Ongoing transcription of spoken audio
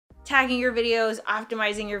tagging your videos,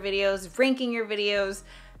 optimizing your videos, ranking your videos,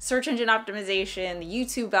 search engine optimization, the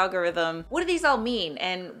YouTube algorithm. What do these all mean,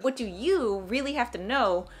 and what do you really have to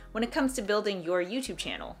know when it comes to building your YouTube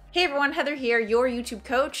channel? Hey everyone, Heather here, your YouTube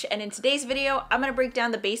coach, and in today's video, I'm gonna break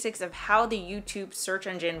down the basics of how the YouTube search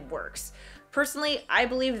engine works. Personally, I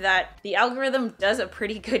believe that the algorithm does a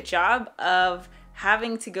pretty good job of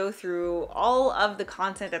having to go through all of the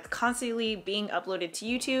content that's constantly being uploaded to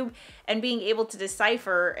YouTube and being able to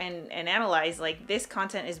decipher and analyze like this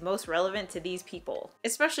content is most relevant to these people,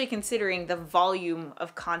 especially considering the volume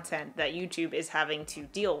of content that YouTube is having to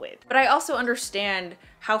deal with. But I also understand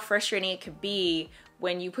how frustrating it could be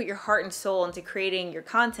when you put your heart and soul into creating your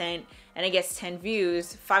content and it gets 10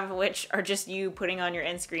 views, 5 of which are just you putting on your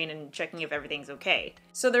end screen and checking if everything's okay.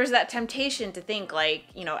 So there's that temptation to think like,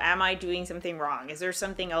 you know, am I doing something wrong? Is there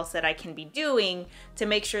something else that I can be doing to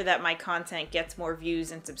make sure that my content gets more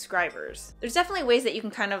views and subscribers? There's definitely ways that you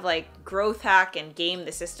can kind of like growth hack and game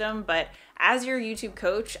the system, but as your YouTube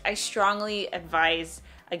coach, I strongly advise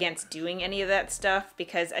against doing any of that stuff,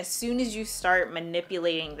 because as soon as you start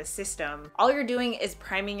manipulating the system, all you're doing is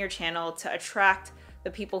priming your channel to attract the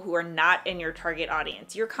people who are not in your target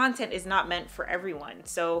audience. Your content is not meant for everyone.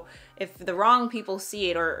 So if the wrong people see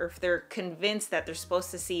it, or if they're convinced that they're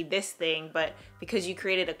supposed to see this thing, but because you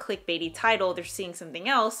created a clickbaity title, they're seeing something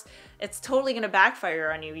else, it's totally gonna backfire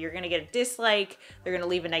on you. You're gonna get a dislike, they're gonna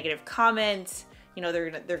leave a negative comment, you know,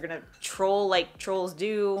 they're gonna troll like trolls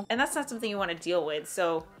do, and that's not something you want to deal with.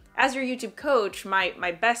 So as your YouTube coach,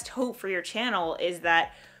 my best hope for your channel is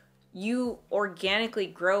that you organically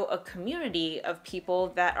grow a community of people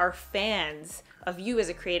that are fans of you as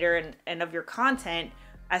a creator and of your content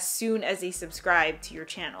as soon as they subscribe to your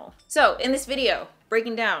channel. So in this video,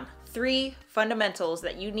 breaking down 3 fundamentals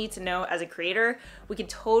that you need to know as a creator. We could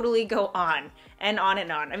totally go on and on and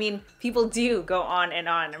on. I mean, people do go on and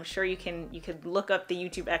on. I'm sure you could look up the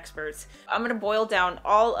YouTube experts. I'm gonna boil down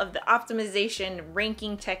all of the optimization,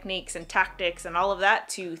 ranking techniques and tactics and all of that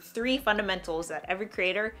to 3 fundamentals that every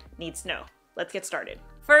creator needs to know. Let's get started.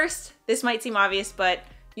 First, this might seem obvious, but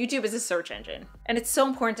YouTube is a search engine, and it's so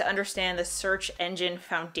important to understand the search engine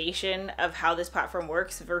foundation of how this platform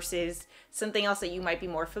works versus something else that you might be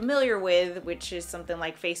more familiar with, which is something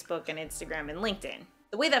like Facebook and Instagram and LinkedIn.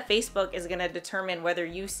 The way that Facebook is going to determine whether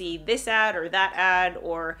you see this ad or that ad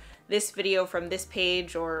or this video from this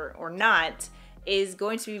page or not is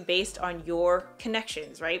going to be based on your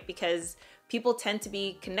connections, right? Because people tend to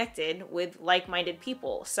be connected with like-minded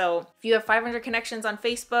people. So if you have 500 connections on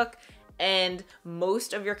Facebook, and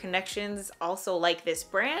most of your connections also like this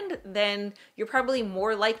brand, then you're probably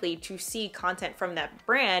more likely to see content from that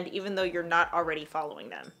brand even though you're not already following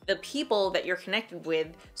them. The people that you're connected with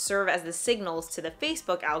serve as the signals to the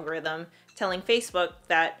Facebook algorithm, telling Facebook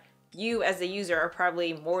that you as the user are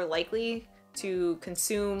probably more likely to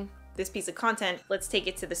consume this piece of content. Let's take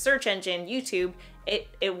it to the search engine, YouTube.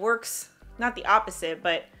 It works, not the opposite,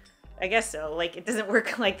 but I guess so. Like, it doesn't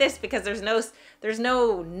work like this because there's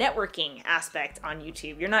no networking aspect on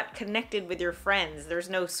YouTube. You're not connected with your friends. There's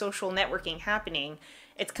no social networking happening.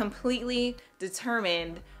 It's completely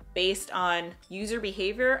determined based on user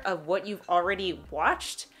behavior of what you've already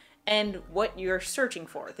watched and what you're searching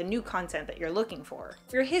for, the new content that you're looking for.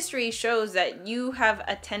 Your history shows that you have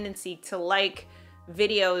a tendency to like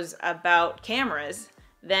videos about cameras,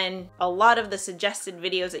 then a lot of the suggested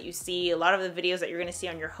videos that you see, a lot of the videos that you're gonna see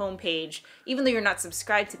on your homepage, even though you're not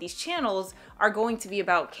subscribed to these channels, are going to be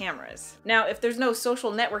about cameras. Now, if there's no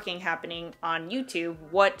social networking happening on YouTube,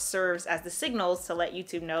 what serves as the signals to let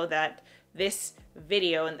YouTube know that this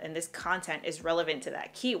video and this content is relevant to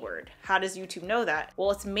that keyword? How does YouTube know that?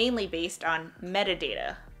 Well, it's mainly based on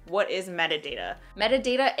metadata. What is metadata?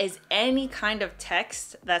 Metadata is any kind of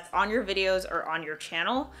text that's on your videos or on your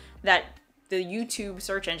channel that the YouTube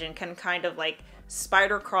search engine can kind of like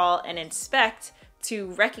spider crawl and inspect to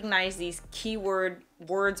recognize these keyword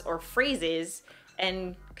words or phrases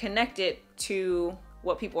and connect it to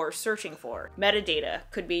what people are searching for. Metadata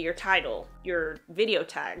could be your title, your video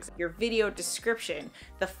tags, your video description,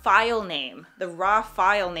 the file name, the raw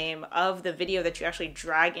file name of the video that you actually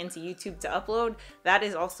drag into YouTube to upload. That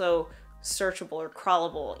is also searchable or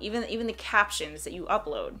crawlable, even the captions that you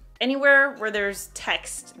upload. Anywhere where there's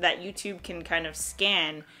text that YouTube can kind of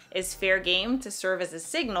scan is fair game to serve as a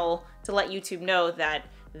signal to let YouTube know that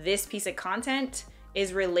this piece of content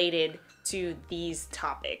is related to these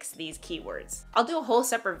topics, these keywords. I'll do a whole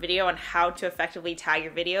separate video on how to effectively tag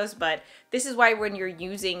your videos, but this is why when you're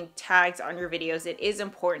using tags on your videos, it is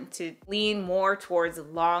important to lean more towards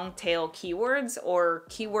long tail keywords or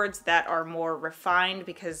keywords that are more refined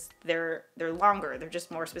because they're longer, they're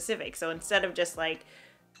just more specific. So instead of just like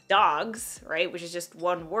dogs, right, which is just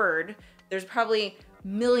one word, there's probably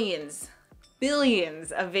millions,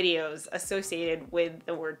 billions of videos associated with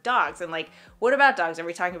the word dogs. And like, what about dogs? Are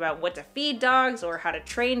we talking about what to feed dogs, or how to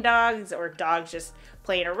train dogs, or dogs just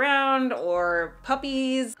playing around, or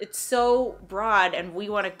puppies? It's so broad, and we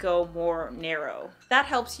want to go more narrow. That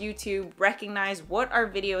helps YouTube recognize what our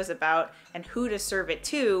video is about and who to serve it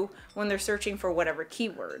to when they're searching for whatever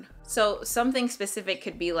keyword. So something specific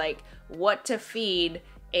could be like what to feed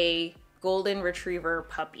a golden retriever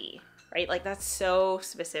puppy, right? Like, that's so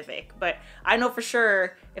specific. But I know for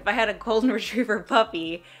sure if I had a golden retriever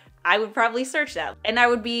puppy, I would probably search that. And I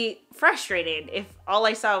would be frustrated if all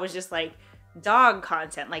I saw was just like dog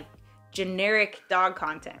content, like generic dog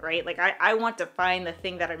content, right? Like, I want to find the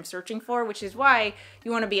thing that I'm searching for, which is why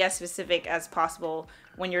you want to be as specific as possible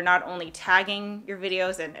when you're not only tagging your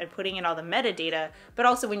videos and putting in all the metadata, but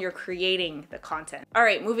also when you're creating the content. All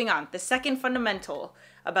right, moving on. The second fundamental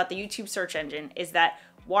about the YouTube search engine is that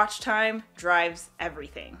watch time drives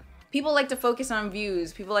everything. People like to focus on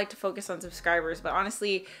views, people like to focus on subscribers, but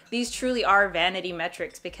honestly, these truly are vanity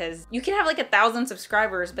metrics, because you can have like 1,000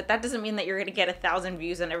 subscribers, but that doesn't mean that you're gonna get 1,000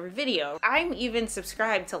 views on every video. I'm even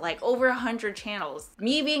subscribed to like over 100 channels.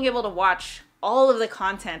 Me being able to watch all of the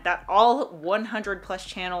content that all 100 plus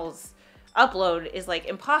channels upload is like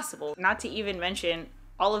impossible, not to even mention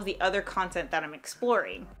all of the other content that I'm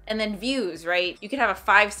exploring. And then views, right? You could have a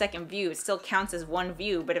 5-second view, it still counts as one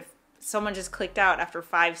view, but if someone just clicked out after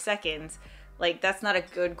 5 seconds, like, that's not a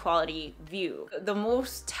good quality view. The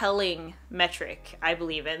most telling metric, I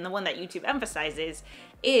believe, and the one that YouTube emphasizes,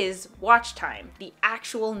 is watch time, the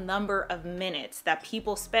actual number of minutes that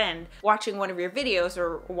people spend watching one of your videos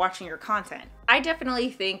or watching your content. I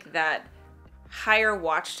definitely think that higher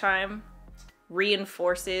watch time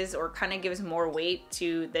reinforces or kind of gives more weight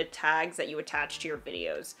to the tags that you attach to your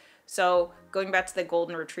videos. So going back to the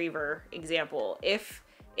golden retriever example, if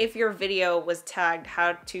your video was tagged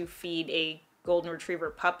how to feed a golden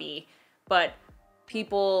retriever puppy, but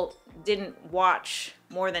people didn't watch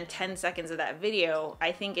more than 10 seconds of that video,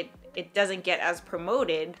 I think it doesn't get as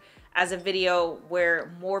promoted as a video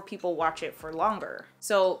where more people watch it for longer.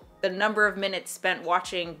 So the number of minutes spent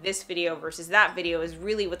watching this video versus that video is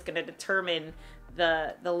really what's going to determine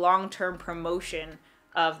the long-term promotion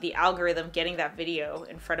of the algorithm getting that video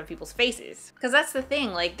in front of people's faces. Because that's the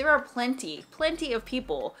thing, like, there are plenty of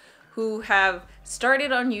people who have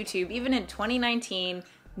started on YouTube even in 2019,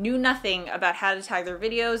 knew nothing about how to tag their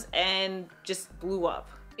videos, and just blew up.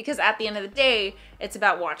 Because at the end of the day, it's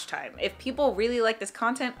about watch time. If people really like this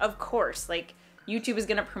content, of course, like, YouTube is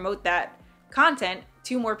gonna promote that content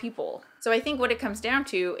to more people. So I think what it comes down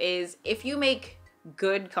to is, if you make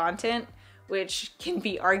good content, which can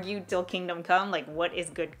be argued till kingdom come, like, what is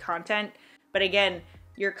good content? But again,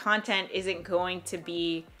 your content isn't going to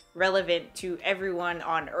be relevant to everyone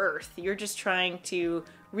on earth. You're just trying to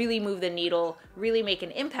really move the needle, really make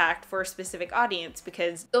an impact for a specific audience,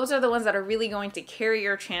 because those are the ones that are really going to carry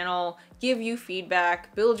your channel, give you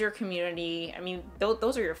feedback, build your community. I mean,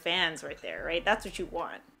 those are your fans right there, right? That's what you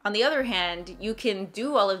want. On the other hand, you can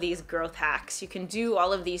do all of these growth hacks, you can do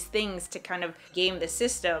all of these things to kind of game the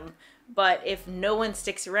system, but if no one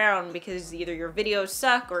sticks around because either your videos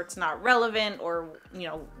suck or it's not relevant or, you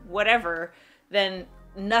know, whatever, then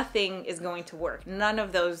nothing is going to work. None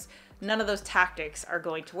of those tactics are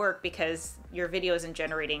going to work because your video isn't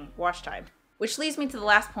generating watch time. Which leads me to the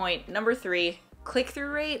last point, number 3,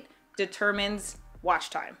 click-through rate determines watch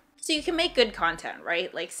time. So you can make good content,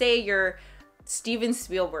 right? Like, say you're Steven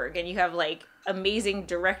Spielberg and you have like amazing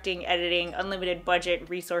directing, editing, unlimited budget,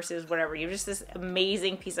 resources, whatever. You're just this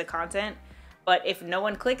amazing piece of content. But if no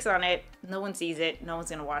one clicks on it, no one sees it, no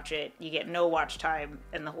one's gonna watch it, you get no watch time,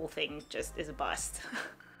 and the whole thing just is a bust.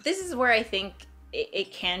 This is where I think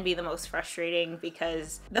it can be the most frustrating,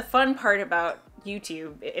 because the fun part about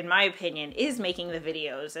YouTube, in my opinion, is making the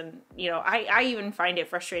videos. And, you know, I even find it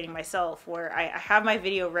frustrating myself, where I have my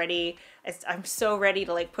video ready, I'm so ready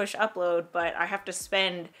to like push upload, but I have to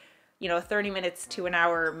spend, you know, 30 minutes to an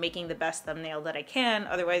hour making the best thumbnail that I can.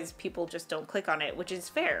 Otherwise, people just don't click on it, which is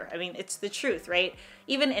fair. I mean, it's the truth, right?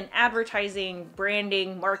 Even in advertising,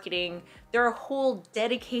 branding, marketing, there are whole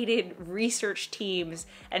dedicated research teams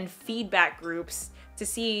and feedback groups to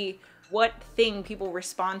see what thing people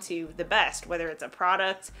respond to the best, whether it's a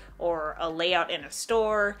product or a layout in a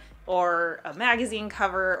store or a magazine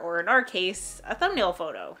cover, or in our case, a thumbnail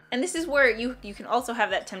photo. And this is where you can also have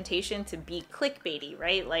that temptation to be clickbaity,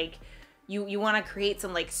 right? Like, you want to create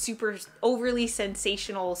some like super overly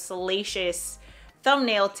sensational, salacious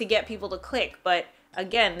thumbnail to get people to click. But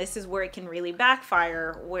again, this is where it can really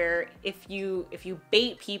backfire, where if you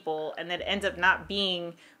bait people and it ends up not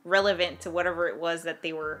being relevant to whatever it was that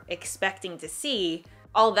they were expecting to see,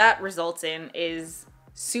 all that results in is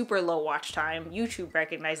super low watch time. YouTube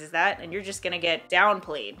recognizes that, and you're just gonna get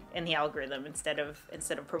downplayed in the algorithm instead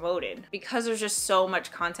of promoted. Because there's just so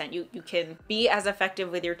much content, you can be as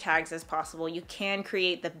effective with your tags as possible. You can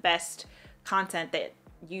create the best content that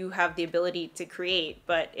you have the ability to create,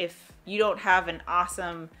 but if you don't have an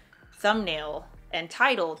awesome thumbnail and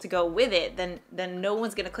title to go with it, then no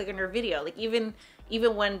one's gonna click on your video. Like even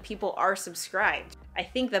when people are subscribed, I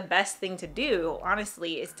think the best thing to do,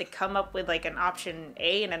 honestly, is to come up with like an option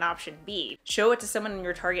A and an option B. Show it to someone in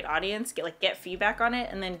your target audience, get feedback on it,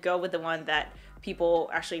 and then go with the one that people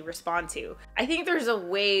actually respond to. I think there's a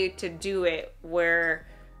way to do it where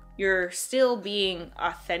you're still being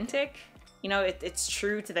authentic. You know, it's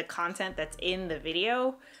true to the content that's in the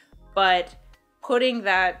video, but putting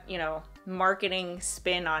that, you know, marketing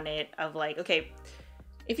spin on it of like, okay,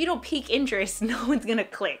 if you don't pique interest, no one's gonna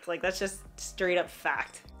click. Like, that's just straight up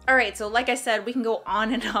fact. All right, so like I said, we can go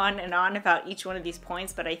on and on and on about each one of these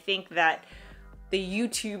points, but I think that the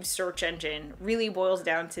YouTube search engine really boils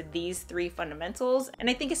down to these three fundamentals. And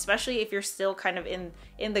I think especially if you're still kind of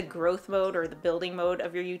in the growth mode or the building mode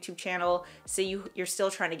of your YouTube channel, say you're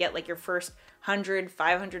still trying to get like your first 100,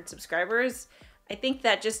 500 subscribers, I think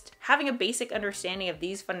that just having a basic understanding of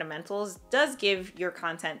these fundamentals does give your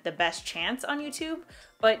content the best chance on YouTube,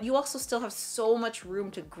 but you also still have so much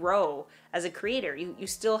room to grow as a creator. You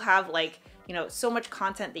still have like, you know, so much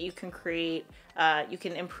content that you can create. You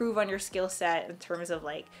can improve on your skill set in terms of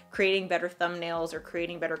like creating better thumbnails or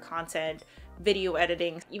creating better content, video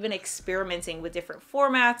editing, even experimenting with different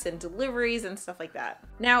formats and deliveries and stuff like that.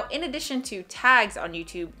 Now, in addition to tags on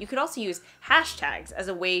YouTube, you could also use hashtags as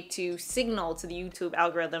a way to signal to the YouTube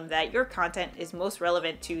algorithm that your content is most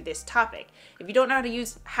relevant to this topic. If you don't know how to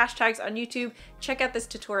use hashtags on YouTube, check out this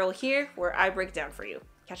tutorial here where I break down for you.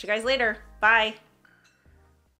 Catch you guys later. Bye.